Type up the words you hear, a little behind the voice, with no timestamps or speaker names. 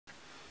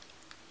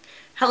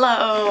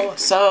Hello!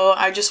 So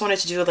I just wanted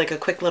to do like a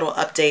quick little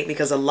update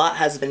because a lot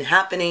has been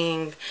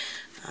happening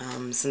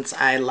since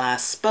I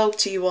last spoke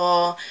to you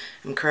all.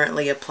 I'm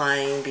currently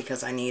applying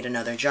because I need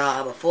another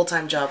job, a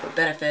full-time job with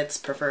benefits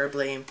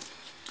preferably.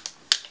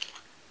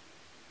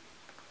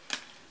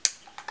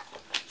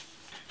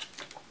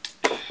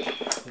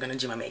 I'm gonna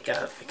do my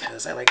makeup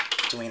because I like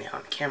doing it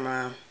on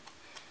camera.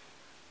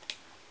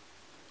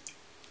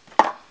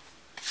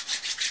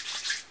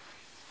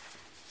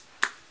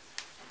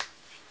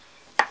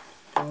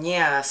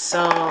 Yeah,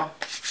 so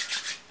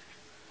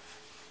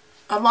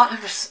a lot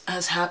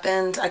has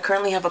happened. I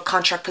currently have a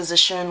contract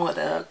position with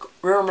a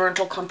room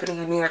rental company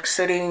in New York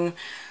City.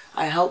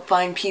 I help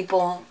find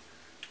people.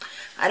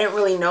 I didn't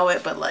really know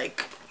it, but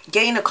like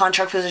getting a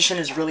contract position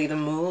is really the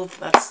move.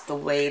 That's the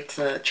way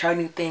to try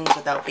new things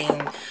without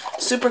being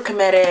super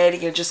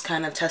committed. You're just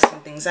kind of testing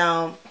things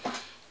out.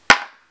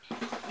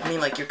 I mean,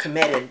 like, you're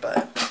committed,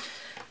 but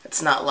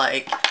it's not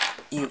like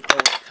you owe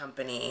the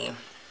company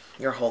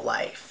your whole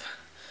life.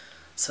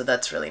 So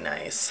that's really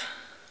nice.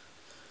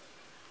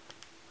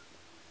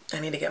 I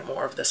need to get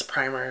more of this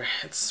primer.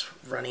 It's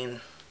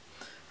running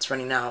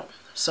out.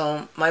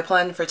 So my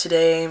plan for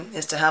today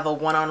is to have a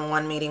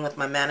one-on-one meeting with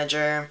my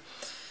manager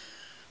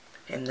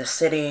in the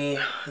city.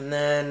 And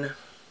then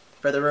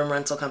for the room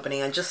rental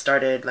company, I just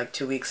started like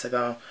 2 weeks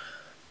ago.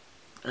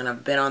 And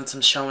I've been on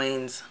some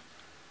showings.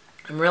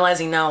 I'm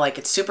realizing now, like,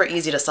 it's super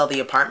easy to sell the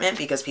apartment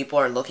because people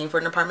are looking for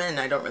an apartment, and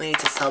I don't really need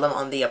to sell them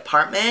on the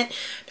apartment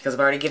because I've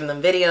already given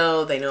them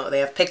video. They know they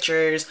have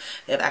pictures.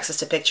 They have access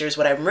to pictures.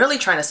 What I'm really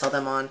trying to sell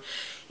them on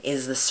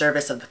is the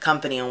service of the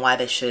company and why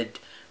they should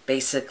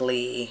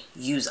basically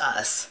use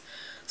us.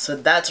 So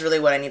that's really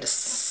what I need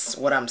to,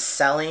 what I'm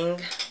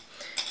selling.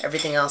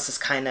 Everything else is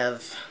kind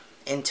of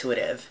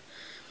intuitive.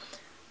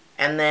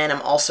 And then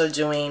I'm also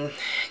doing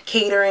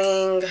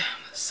catering.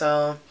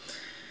 So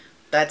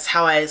that's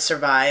how I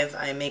survive.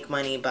 I make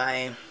money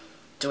by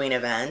doing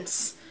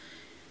events.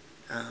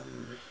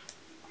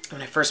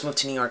 When I first moved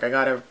to New York, I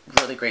got a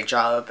really great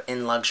job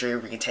in luxury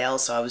retail,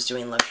 so I was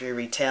doing luxury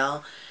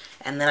retail.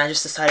 And then I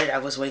just decided I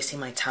was wasting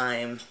my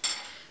time.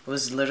 I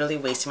was literally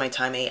wasting my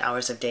time 8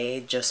 hours a day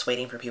just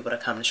waiting for people to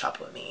come and shop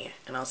with me.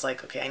 And I was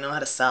like, okay, I know how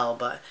to sell,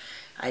 but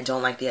I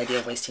don't like the idea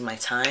of wasting my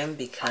time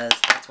because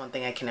that's one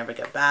thing I can never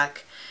get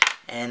back.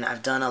 And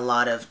I've done a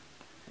lot of,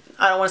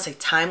 I don't want to say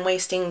time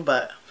wasting,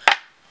 but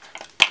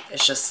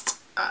it's just,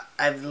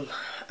 I've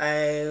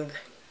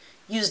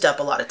used up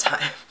a lot of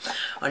time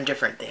on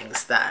different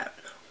things that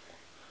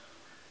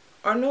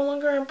are no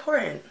longer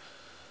important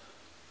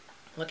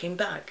looking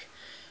back.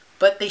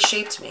 But they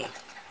shaped me.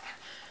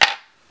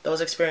 Those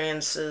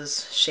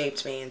experiences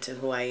shaped me into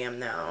who I am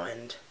now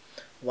and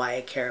why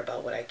I care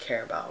about what I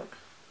care about.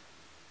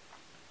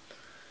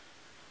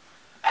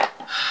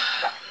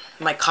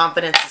 My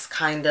confidence is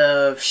kind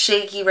of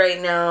shaky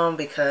right now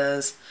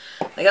because,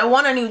 like, I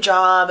want a new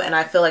job and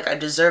I feel like I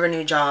deserve a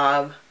new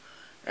job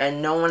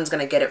and no one's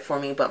gonna get it for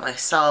me but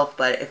myself.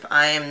 But if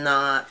I am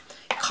not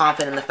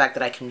confident in the fact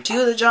that I can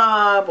do the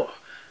job,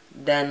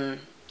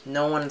 then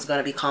no one's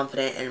gonna be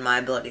confident in my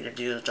ability to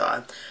do the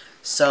job.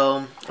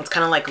 So it's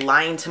kind of like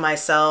lying to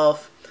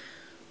myself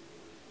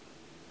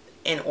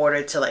in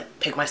order to like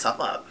pick myself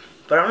up.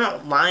 But I'm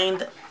not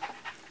lying.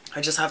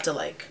 I just have to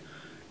like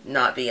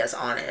not be as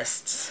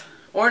honest.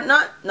 Or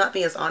not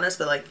be as honest,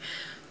 but like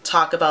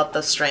talk about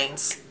the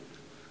strengths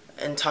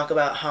and talk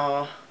about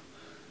how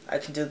I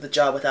can do the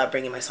job without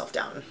bringing myself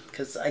down.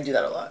 Because I do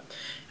that a lot.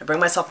 I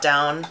bring myself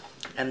down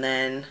and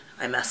then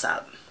I mess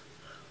up.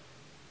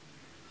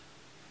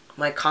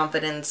 My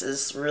confidence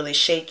is really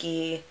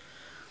shaky.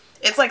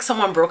 It's like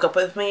someone broke up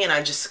with me and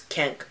I just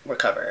can't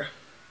recover.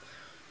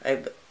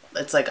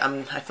 It's like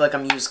I feel like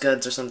I'm used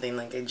goods or something.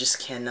 Like I just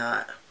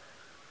cannot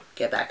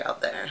get back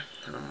out there.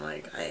 And I'm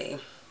like,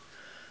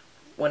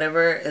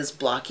 whatever is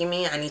blocking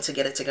me, I need to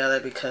get it together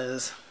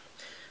because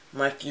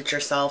my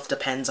future self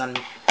depends on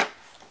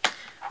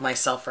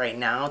myself right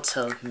now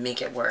to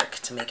make it work,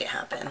 to make it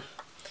happen.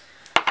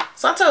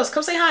 Santos,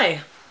 come say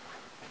hi.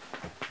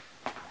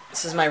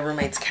 This is my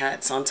roommate's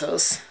cat,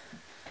 Santos.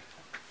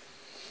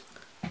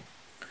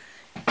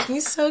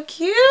 He's so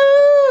cute.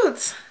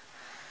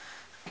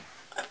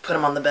 I put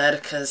him on the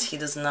bed because he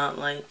does not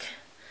like,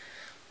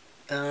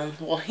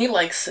 well, he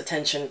likes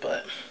attention,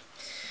 but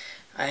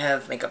I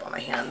have makeup on my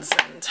hands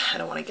and I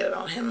don't want to get it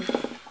on him.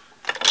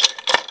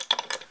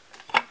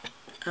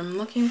 I'm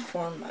looking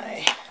for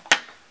my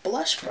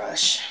blush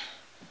brush.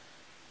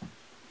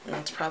 And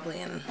it's probably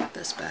in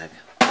this bag.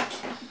 I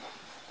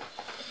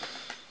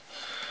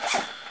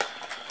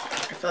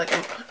feel like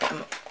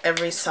I'm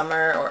every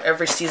summer or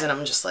every season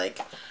I'm just like,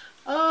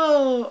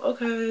 oh,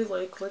 okay,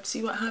 like, let's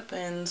see what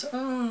happens.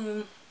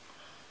 Oh,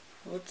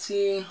 let's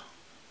see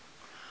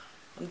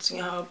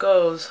how it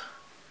goes.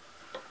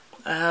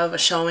 I have a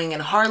showing in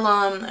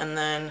Harlem, and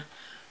then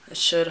I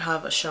should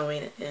have a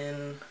showing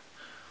in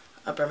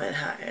Upper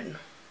Manhattan.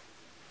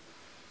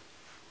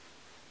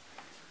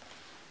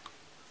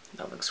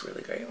 That looks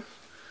really great.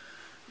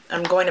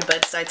 I'm going to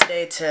bedside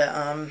today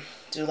to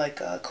do like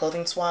a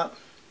clothing swap.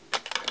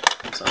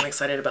 So I'm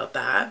excited about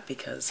that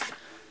because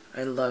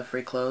I love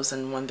free clothes,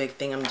 and one big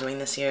thing I'm doing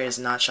this year is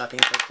not shopping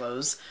for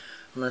clothes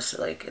unless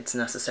like it's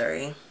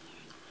necessary.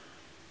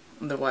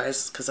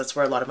 Otherwise, because that's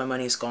where a lot of my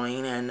money is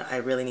going, and I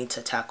really need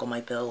to tackle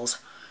my bills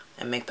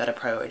and make that a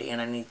priority,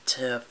 and I need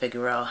to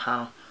figure out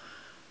how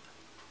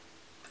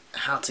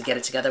to get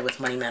it together with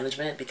money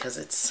management, because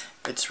it's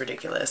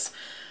ridiculous.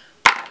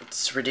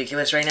 It's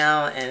ridiculous right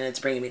now, and it's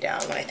bringing me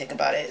down when I think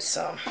about it.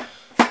 So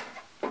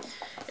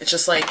it's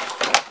just like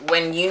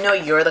when you know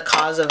you're the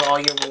cause of all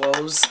your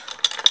woes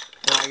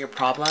and all your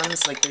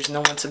problems, like there's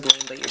no one to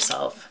blame but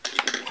yourself.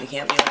 You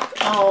can't be like,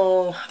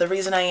 oh, the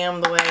reason I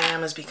am the way I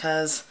am is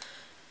because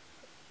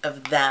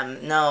of them.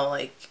 No,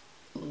 like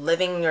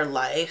living your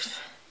life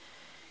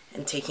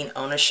and taking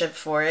ownership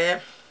for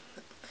it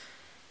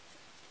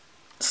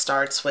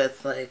starts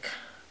with like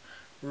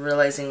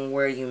realizing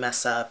where you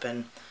mess up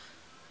and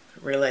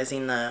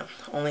realizing that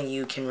only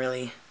you can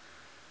really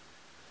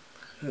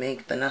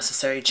make the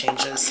necessary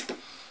changes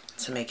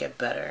to make it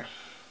better.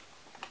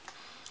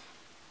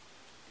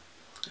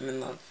 I'm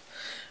in love.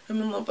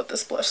 I'm in love with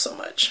this blush so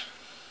much.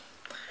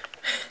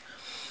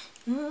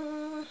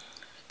 I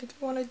think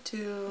I want to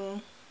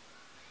do...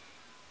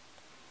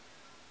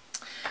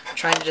 I'm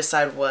trying to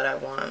decide what I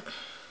want.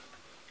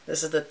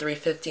 This is the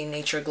 350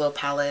 Nature Glow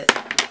palette.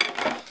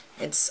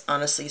 It's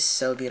honestly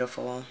so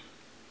beautiful.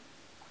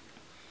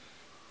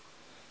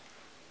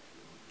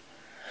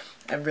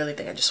 I really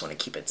think I just want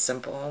to keep it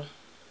simple.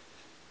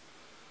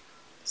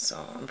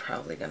 So I'm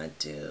probably gonna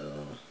do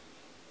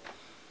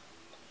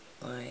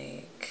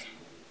like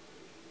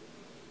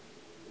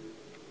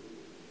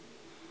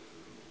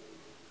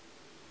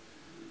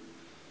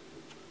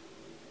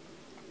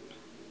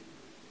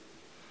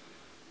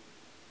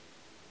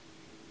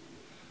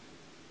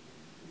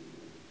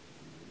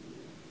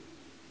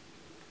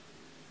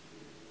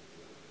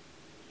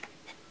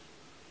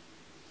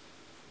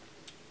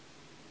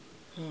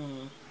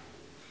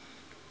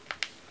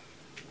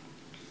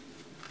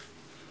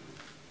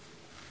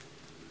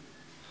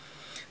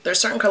there's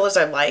certain colors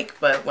I like,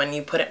 but when I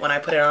put it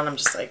on, I'm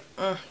just like,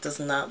 does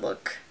not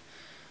look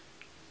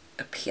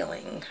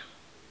appealing.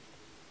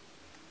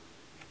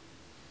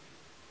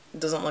 It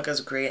doesn't look as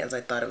great as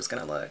I thought it was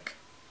gonna look.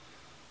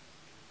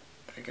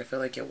 Like, I feel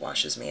like it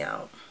washes me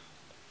out.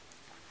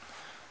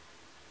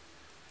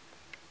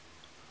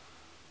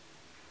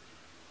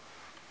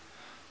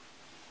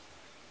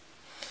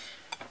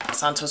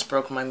 Santos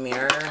broke my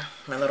mirror,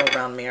 my little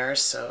round mirror,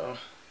 so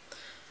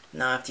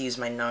now I have to use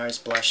my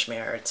NARS blush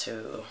mirror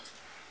to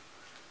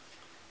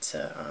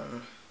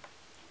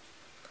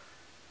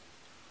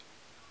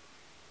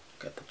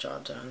get the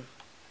job done.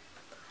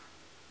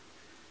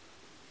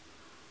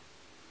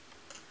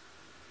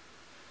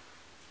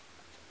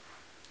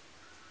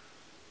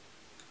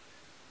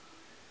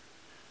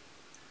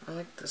 I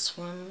like this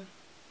one.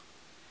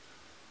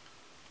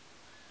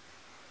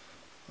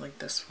 I like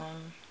this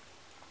one.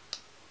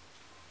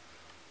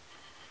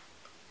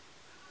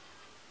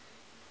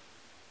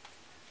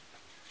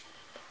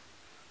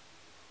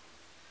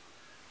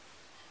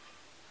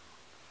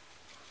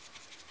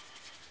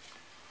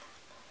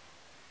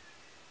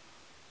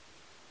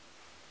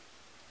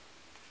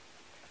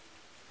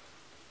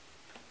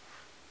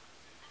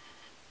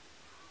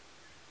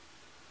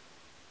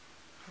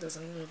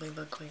 Doesn't really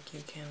look like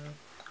you can.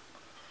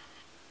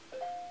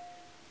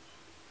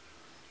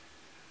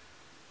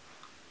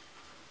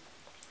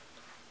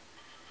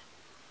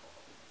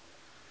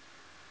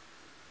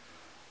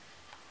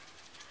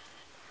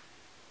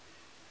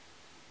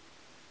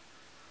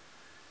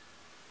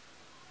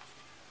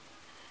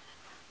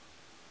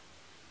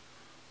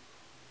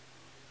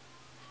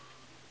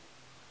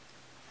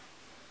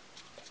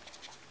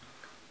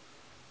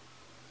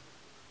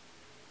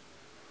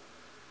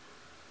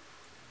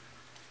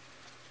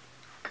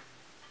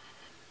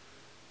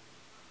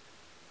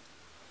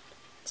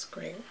 It's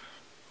great.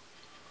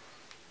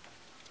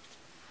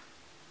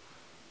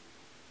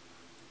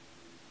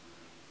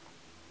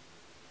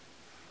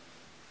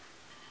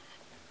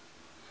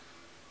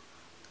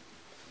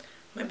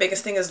 My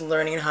biggest thing is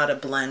learning how to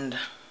blend.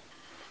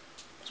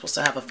 I'm supposed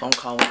to have a phone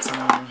call with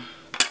someone.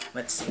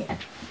 Let's see.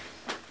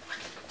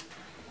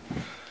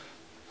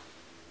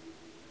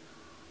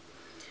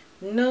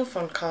 No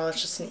phone call,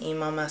 it's just an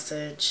email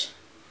message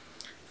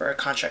for a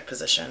contract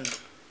position.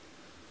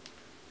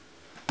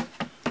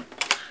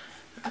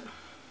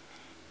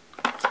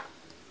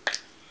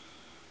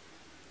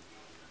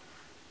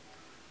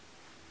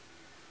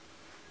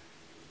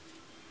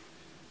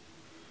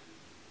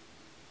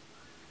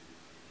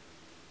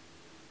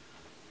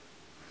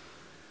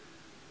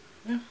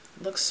 Yeah,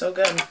 looks so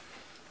good.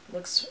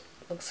 Looks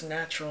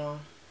natural,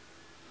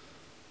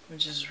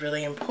 which is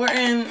really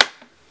important.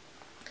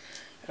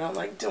 I don't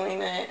like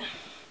doing it.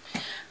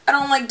 I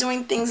don't like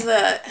doing things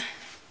that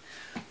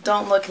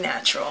don't look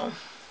natural.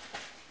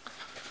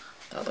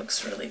 That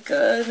looks really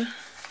good.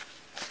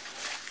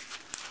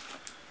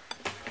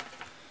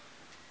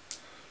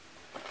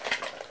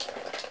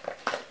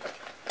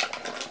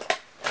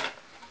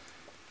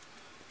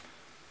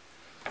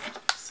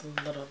 Just a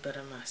little bit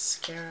of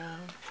mascara.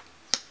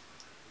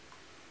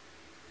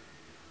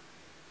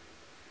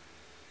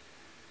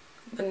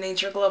 The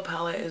Nature Glow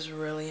palette is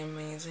really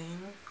amazing.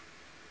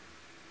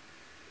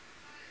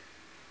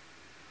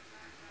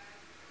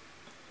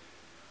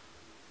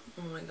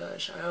 Oh my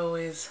gosh, I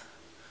always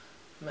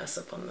mess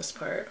up on this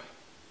part.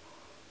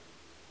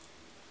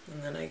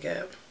 And then I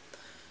get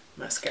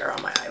mascara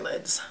on my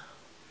eyelids.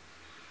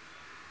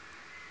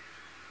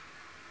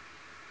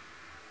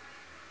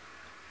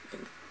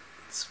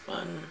 It's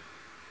fun,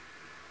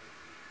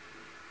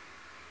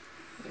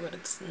 but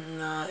it's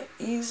not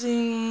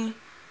easy.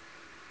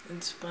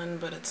 It's fun,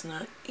 but it's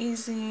not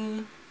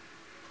easy.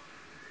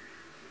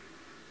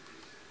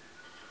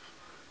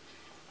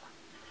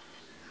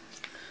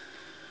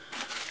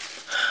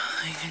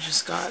 I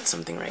just got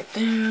something right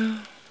there.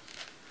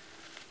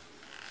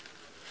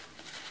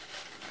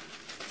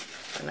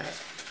 And I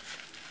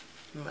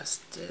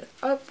messed it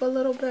up a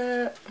little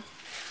bit.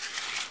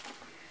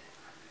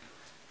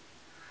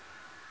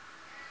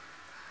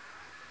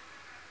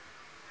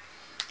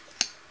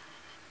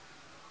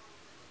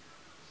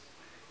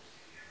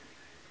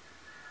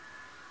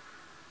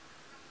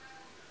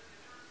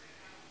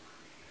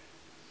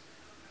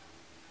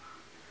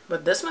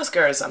 But this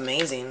mascara is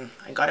amazing.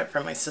 I got it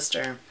from my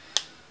sister.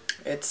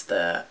 It's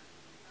the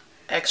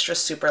Extra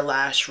Super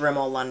Lash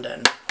Rimmel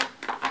London.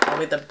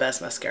 Probably the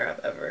best mascara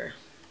I've ever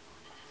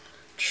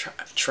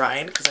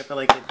tried, because I feel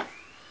like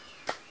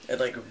it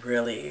like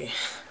really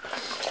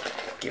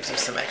gives you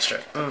some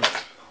extra Then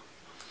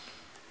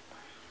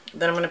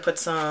I'm going to put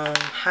some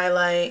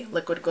highlight,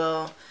 Liquid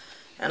Glow,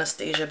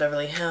 Anastasia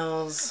Beverly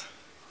Hills.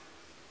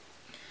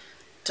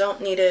 Don't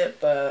need it,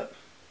 but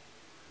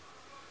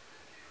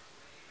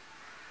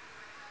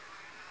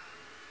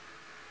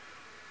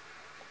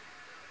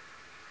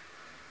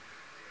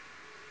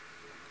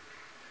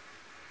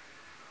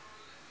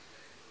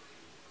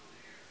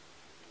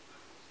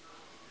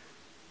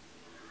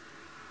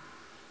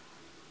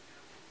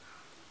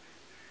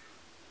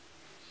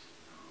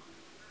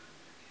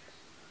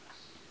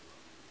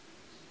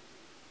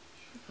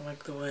I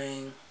like the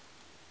way,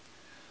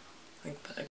 like